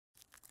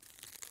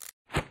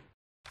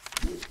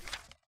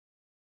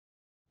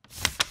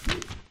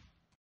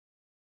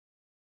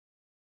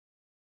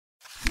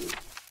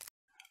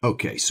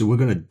Okay, so we're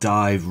going to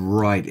dive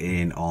right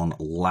in on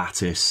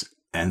lattice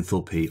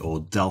enthalpy,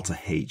 or delta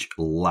H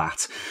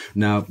lat.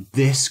 Now,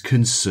 this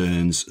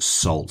concerns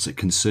salts. It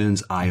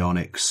concerns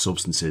ionic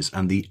substances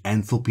and the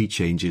enthalpy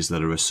changes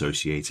that are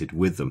associated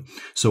with them.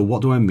 So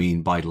what do I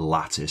mean by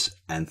lattice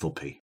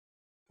enthalpy?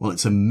 Well,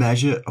 it's a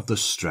measure of the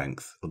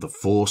strength of the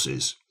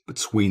forces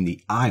between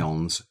the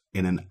ions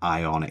in an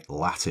ionic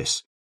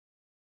lattice.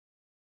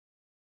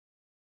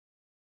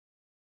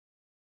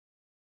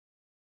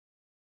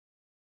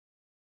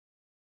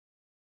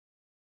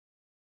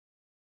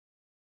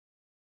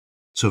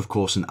 So, of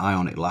course, an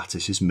ionic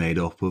lattice is made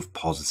up of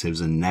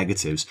positives and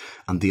negatives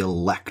and the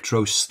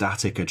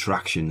electrostatic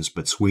attractions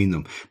between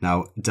them.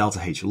 Now,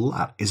 delta H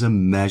lat is a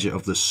measure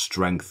of the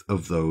strength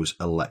of those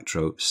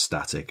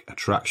electrostatic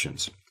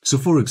attractions. So,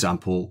 for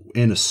example,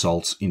 in a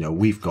salt,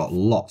 we've got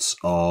lots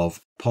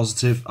of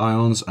positive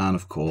ions and,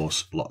 of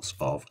course, lots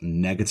of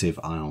negative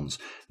ions.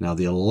 Now,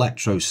 the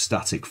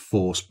electrostatic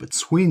force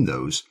between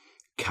those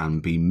can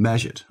be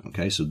measured.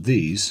 Okay, so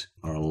these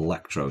are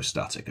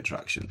electrostatic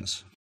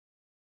attractions.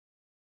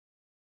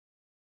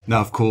 Now,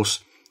 of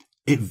course,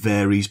 it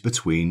varies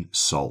between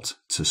salt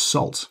to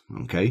salt,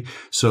 okay?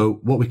 So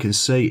what we can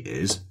say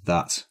is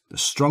that the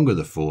stronger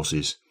the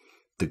forces,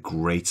 the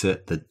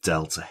greater the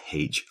delta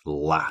H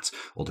lat,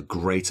 or the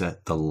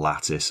greater the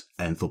lattice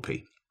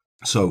enthalpy.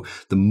 So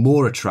the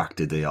more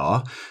attracted they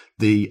are,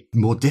 the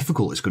more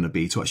difficult it's going to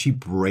be to actually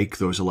break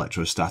those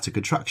electrostatic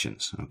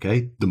attractions,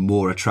 okay? The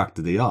more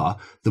attracted they are,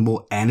 the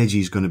more energy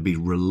is going to be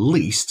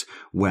released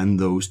when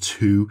those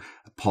two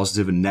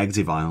positive and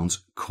negative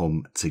ions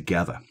come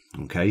together,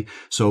 okay?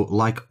 So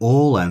like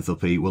all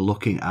enthalpy, we're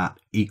looking at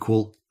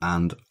equal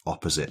and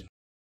opposite.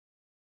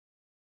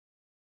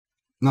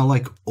 Now,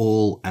 like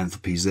all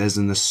enthalpies, there's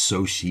an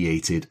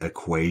associated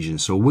equation.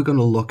 So we're going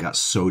to look at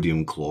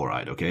sodium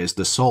chloride, okay? It's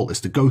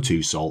the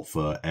go-to salt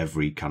for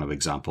every kind of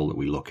example that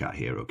we look at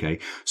here, okay?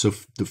 So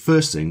the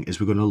first thing is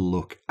we're going to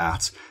look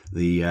at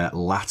the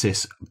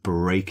lattice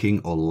breaking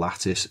or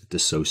lattice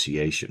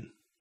dissociation.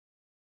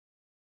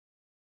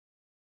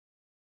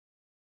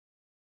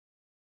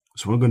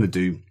 So what I'm going to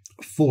do,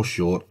 for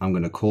short, I'm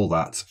going to call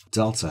that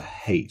delta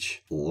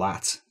H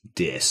lat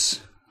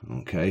dis.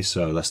 Okay,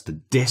 so that's the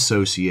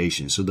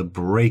dissociation, so the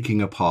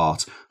breaking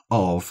apart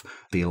of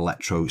the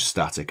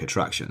electrostatic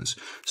attractions.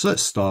 So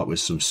let's start with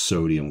some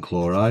sodium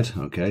chloride.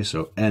 Okay,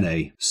 so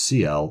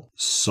NaCl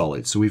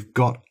solid. So we've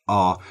got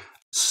our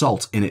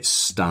salt in its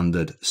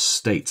standard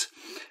state.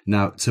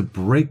 Now, to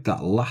break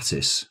that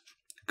lattice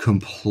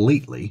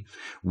completely,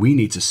 we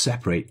need to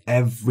separate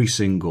every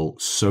single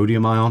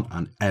sodium ion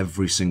and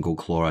every single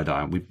chloride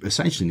ion. We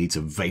essentially need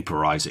to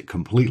vaporize it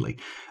completely.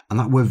 And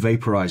that word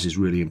vaporize is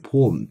really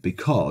important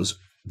because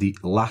the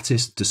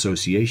lattice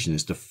dissociation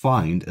is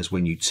defined as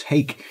when you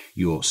take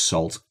your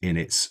salt in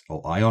its,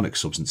 or ionic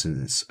substance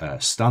in its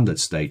standard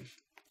state,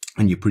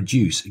 and you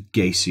produce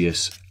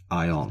gaseous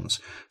ions.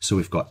 So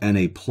we've got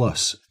Na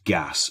plus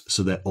gas,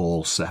 so they're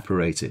all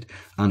separated.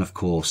 And of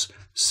course,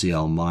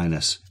 Cl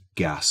minus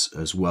gas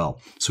as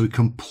well. So we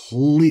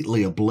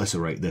completely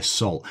obliterate this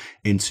salt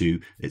into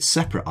its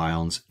separate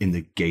ions in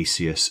the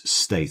gaseous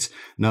state.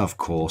 Now, of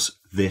course,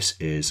 this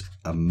is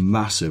a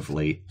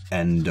massively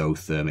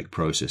endothermic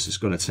process. It's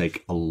going to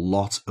take a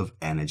lot of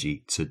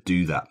energy to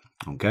do that,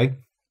 okay?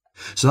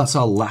 So that's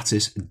our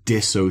lattice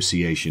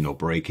dissociation or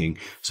breaking.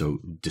 So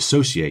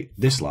dissociate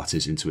this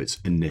lattice into its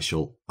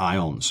initial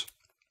ions.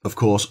 Of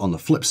course, on the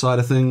flip side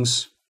of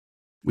things,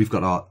 we've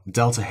got our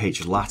delta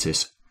H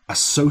lattice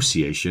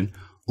association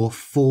or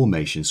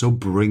formation, so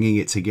bringing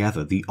it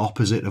together, the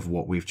opposite of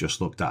what we've just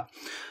looked at.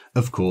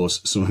 Of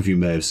course, some of you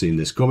may have seen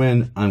this come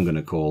in. I'm going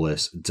to call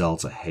this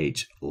delta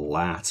H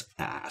lat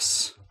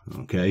ass.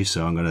 Okay,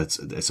 so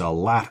it's our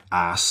lat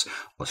ass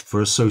for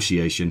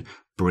association,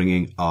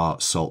 bringing our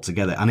salt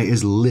together. And it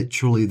is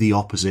literally the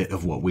opposite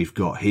of what we've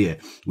got here.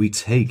 We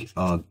take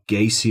our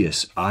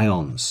gaseous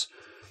ions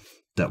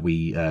that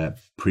we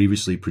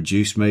previously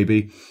produced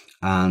maybe,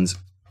 and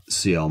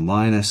Cl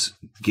minus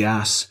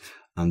gas,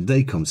 and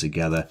they come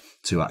together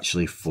to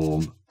actually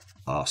form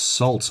our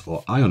salt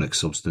or ionic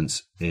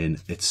substance in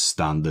its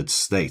standard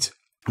state.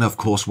 Now, of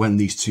course, when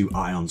these two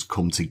ions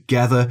come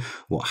together,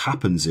 what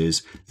happens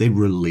is they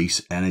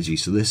release energy.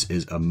 So this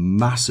is a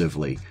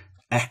massively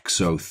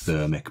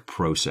exothermic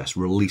process,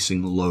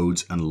 releasing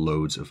loads and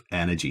loads of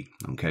energy,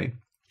 okay?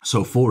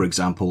 So, for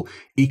example,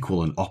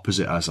 equal and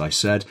opposite, as I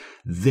said,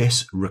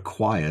 this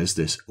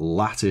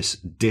lattice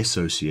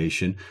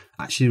dissociation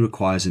actually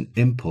requires an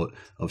input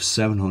of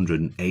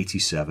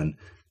 787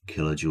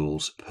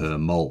 kilojoules per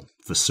mole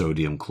for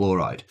sodium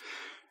chloride.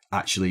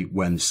 Actually,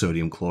 when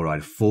sodium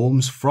chloride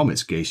forms from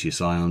its gaseous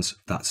ions,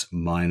 that's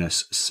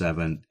minus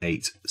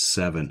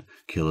 787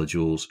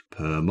 kilojoules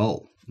per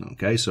mole.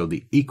 Okay, so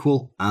the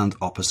equal and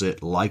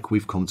opposite, like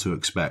we've come to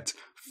expect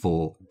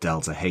for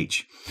delta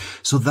H.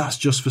 So that's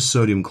just for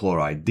sodium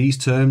chloride. These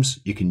terms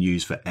you can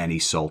use for any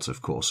salt,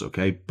 of course,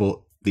 okay?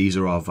 But these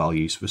are our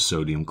values for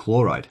sodium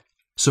chloride.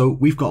 So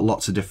we've got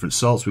lots of different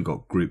salts. We've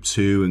got group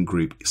 2 and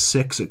group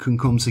 6 that can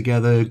come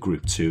together,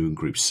 group 2 and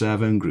group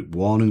 7, group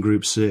 1 and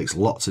group 6,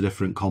 lots of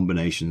different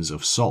combinations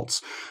of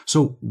salts.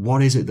 So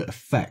what is it that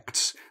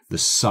affects the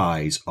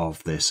size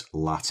of this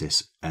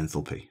lattice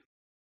enthalpy?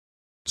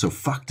 So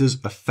factors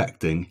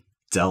affecting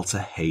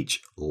delta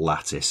H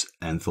lattice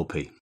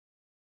enthalpy.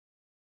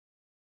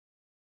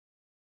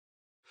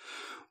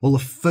 Well, the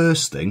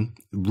first thing,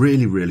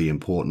 really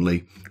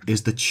importantly,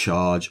 is the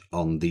charge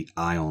on the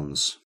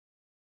ions.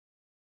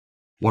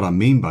 What I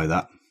mean by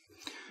that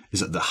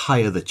is that the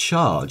higher the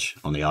charge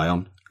on the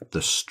ion,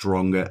 the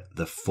stronger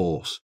the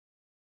force.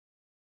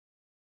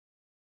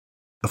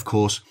 Of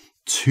course,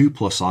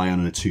 2+ ion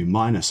and a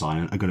 2-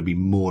 ion are going to be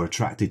more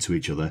attracted to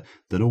each other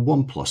than a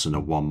 1+ and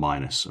a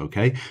 1-,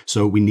 okay?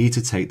 So we need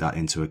to take that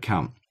into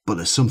account. But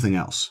there's something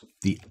else,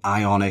 the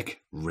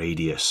Ionic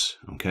Radius,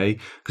 okay?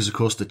 Because of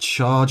course the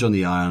charge on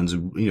the ions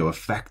are,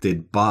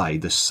 affected by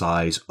the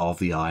size of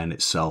the ion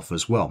itself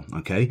as well,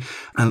 okay?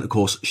 And of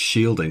course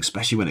shielding,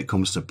 especially when it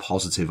comes to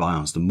positive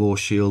ions, the more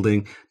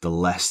shielding, the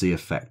less the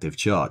effective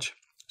charge.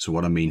 So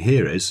what I mean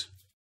here is,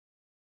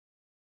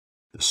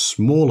 the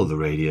smaller the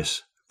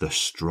radius, the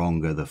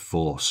stronger the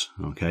force,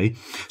 okay?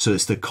 So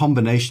it's the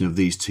combination of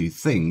these two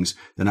things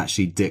that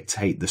actually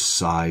dictate the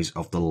size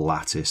of the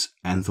lattice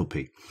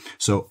enthalpy.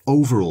 So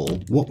overall,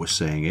 what we're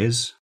saying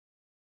is,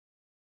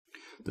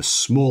 the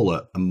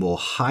smaller and more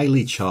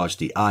highly charged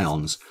the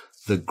ions,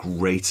 the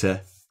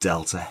greater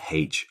delta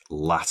H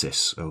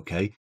lattice,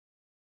 okay?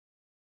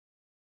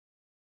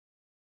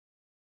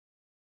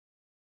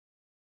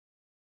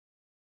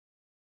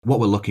 What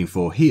we're looking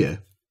for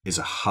here is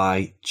a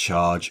high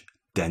charge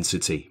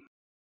density.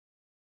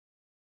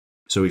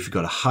 So if you've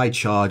got a high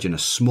charge in a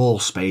small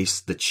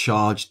space, the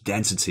charge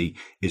density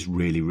is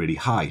really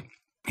high.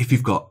 If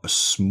you've got a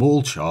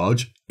small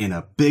charge in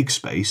a big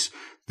space,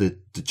 the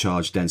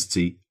charge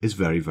density is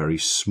very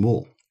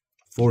small.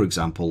 For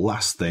example,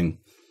 last thing,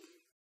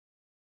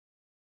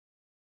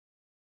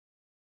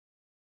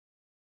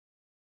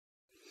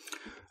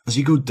 as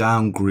you go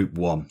down group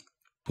 1,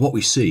 what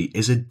we see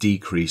is a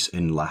decrease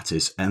in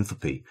lattice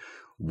enthalpy.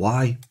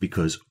 Why?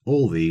 Because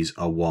all these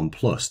are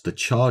 1+. The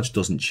charge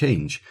doesn't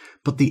change,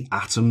 but the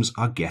atoms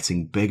are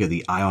getting bigger.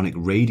 The ionic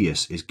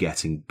radius is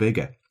getting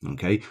bigger,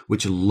 okay?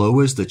 Which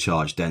lowers the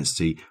charge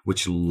density,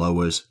 which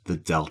lowers the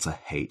delta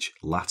H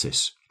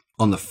lattice.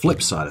 On the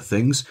flip side of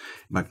things,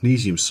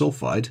 magnesium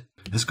sulfide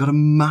has got a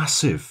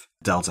massive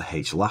delta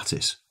H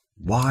lattice.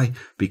 Why?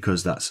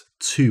 Because that's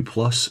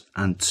 2+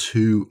 and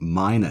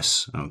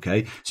 2-,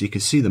 okay? So you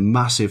can see the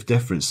massive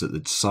difference that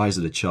the size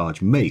of the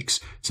charge makes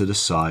to the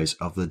size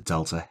of the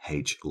delta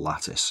H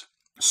lattice.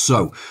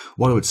 So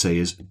what I would say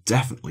is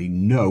definitely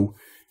know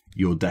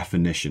your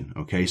definition,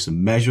 okay? So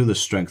measure the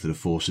strength of the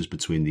forces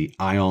between the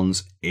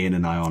ions in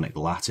an ionic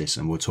lattice,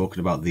 and we're talking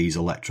about these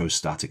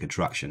electrostatic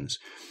attractions.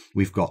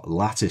 We've got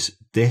lattice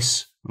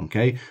dis,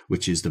 okay,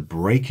 which is the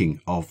breaking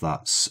of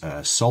that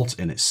salt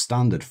in its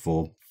standard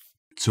form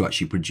to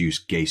actually produce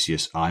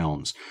gaseous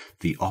ions.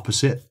 The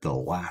opposite, the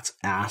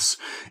lat-as,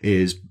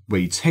 is where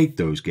you take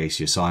those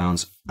gaseous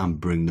ions and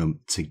bring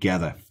them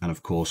together. And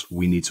of course,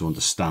 we need to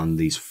understand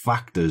these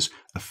factors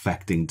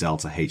affecting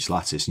delta H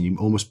lattice, and you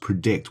almost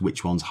predict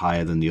which one's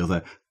higher than the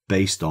other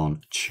based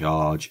on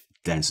charge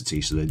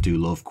density. So they do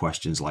love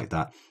questions like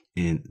that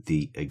in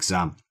the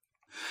exam.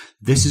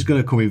 This is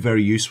going to come in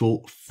very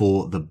useful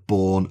for the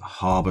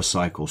Born-Haber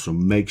cycle. So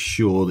make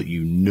sure that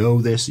you know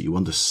this, that you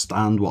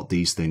understand what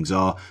these things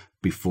are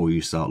before you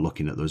start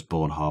looking at those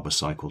Born-Haber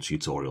cycle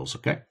tutorials,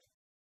 okay?